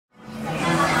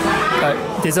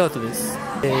デザートです。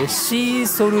シー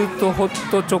ソルトホ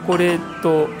ットチョコレー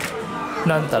ト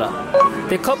なんたら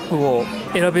で、カップを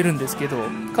選べるんですけど、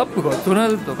カップがドナ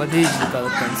ルドかデイジーかだっ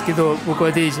たんですけど、僕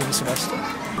はデイジーにしました。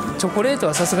チョコレート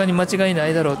はさすがに間違いな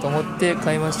いだろうと思って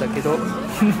買いましたけど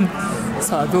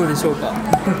さあどうでしょうか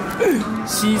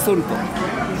シーソルト、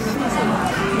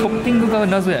トッピングが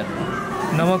謎やな。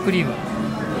生クリーム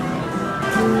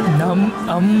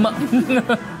あんま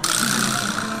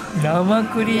生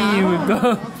クリームと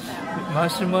マ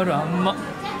シュマロあんま、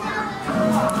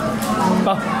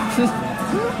あ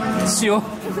塩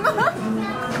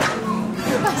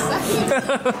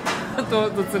唐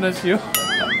突な塩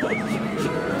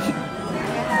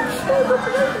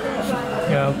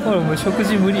いやこれもう食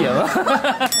事無理やわ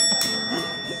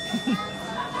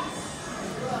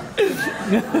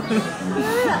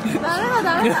ダ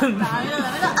メだ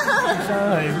上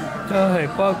海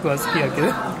パークは好きやけど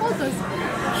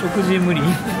食事無理。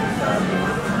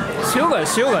塩がね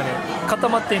固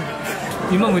まってんねん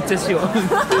今むっちゃ塩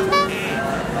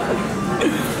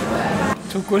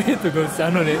チョコレートが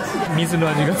ね水の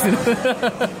味がする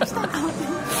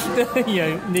いや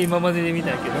で今までで見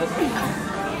たけど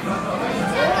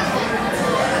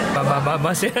まあ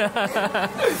マシ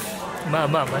まあ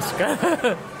マシか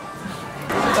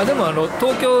あ、でも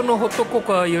東京のホットコ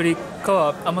コアよりか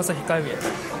は甘さ控えめや。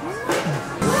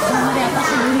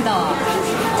私無理だわ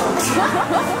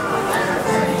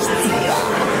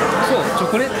そうチョ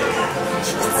コレート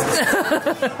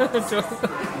チ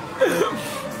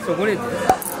ョコレート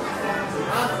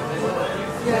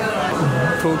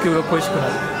東京が恋しくな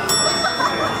る。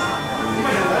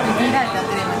ティーライトやって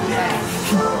る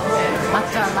抹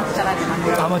茶ラテ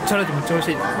抹茶ラテめっちゃ美味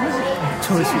しい。めっ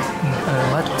ちゃ美味しい、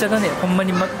抹茶がねほんま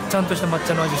に、ちゃんとした抹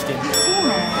茶の味してる。そう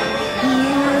なの？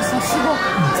さすが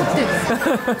食ってる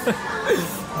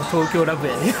東京ラブ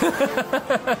やね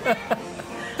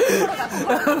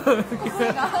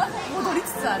戻りつ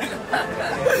つある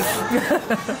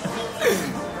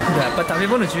やっぱ食べ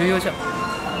物重要じゃん、こ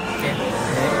う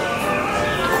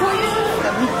いうの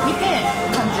が見て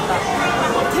感じた。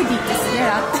テディってすげえな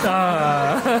って。あ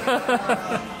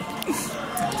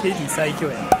テディ最強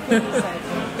や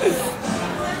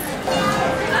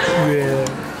上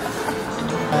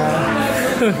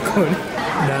これ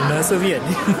何の遊びやね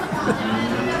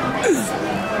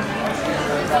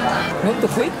ほんと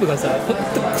ホイップがさほん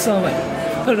とクソ甘い。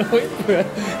ホイップがク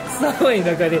ソ甘い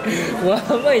中で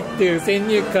甘いっていう先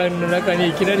入観の中に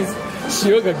いきなり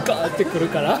塩がガーってくる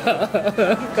からなん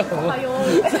かもう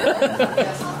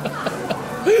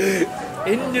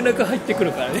遠慮なく入ってく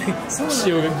るからね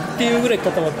塩がっていうぐらい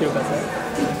固まってるからさ。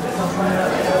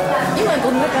今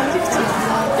どんな感じ？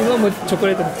今もチョコ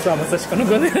レートのクソ甘さしか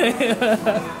残ってないちょっ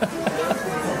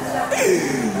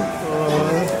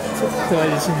とマ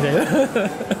ジ死んだよ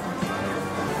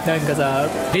なんかさ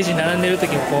レジ並んでる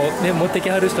時にこう、ね、持ってき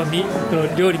はる人の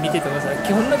料理見ててもさ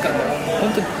基本なんか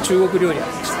本当中国料理や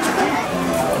だ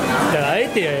からあえ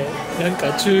てなん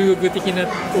か中国的なっ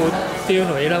ていう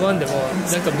のを選ばんでも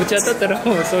なんかぶち当たったら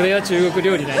もうそれは中国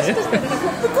料理だねポッ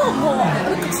プコーンも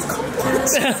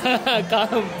漢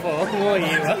方もういい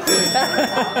わ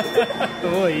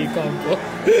もういい漢方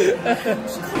で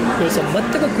もさ全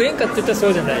く食えんかって言ったらそ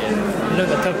うじゃないよ。なん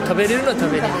か食べれるのは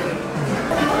食べれる、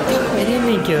食べれん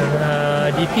ねんけどな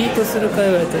リピートする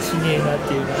会話やったらしねえなっ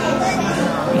ていうか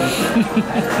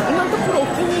今のところお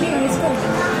気に入りが見つかる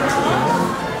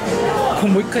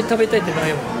もう一回食べたいってな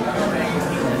いもん。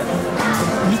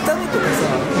見た目とかさ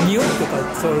匂いとか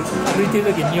そう歩いてる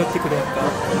時に匂ってくるやんか、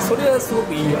それはすご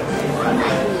くいいやんって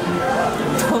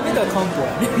食べたら漢方や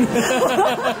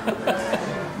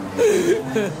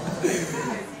ね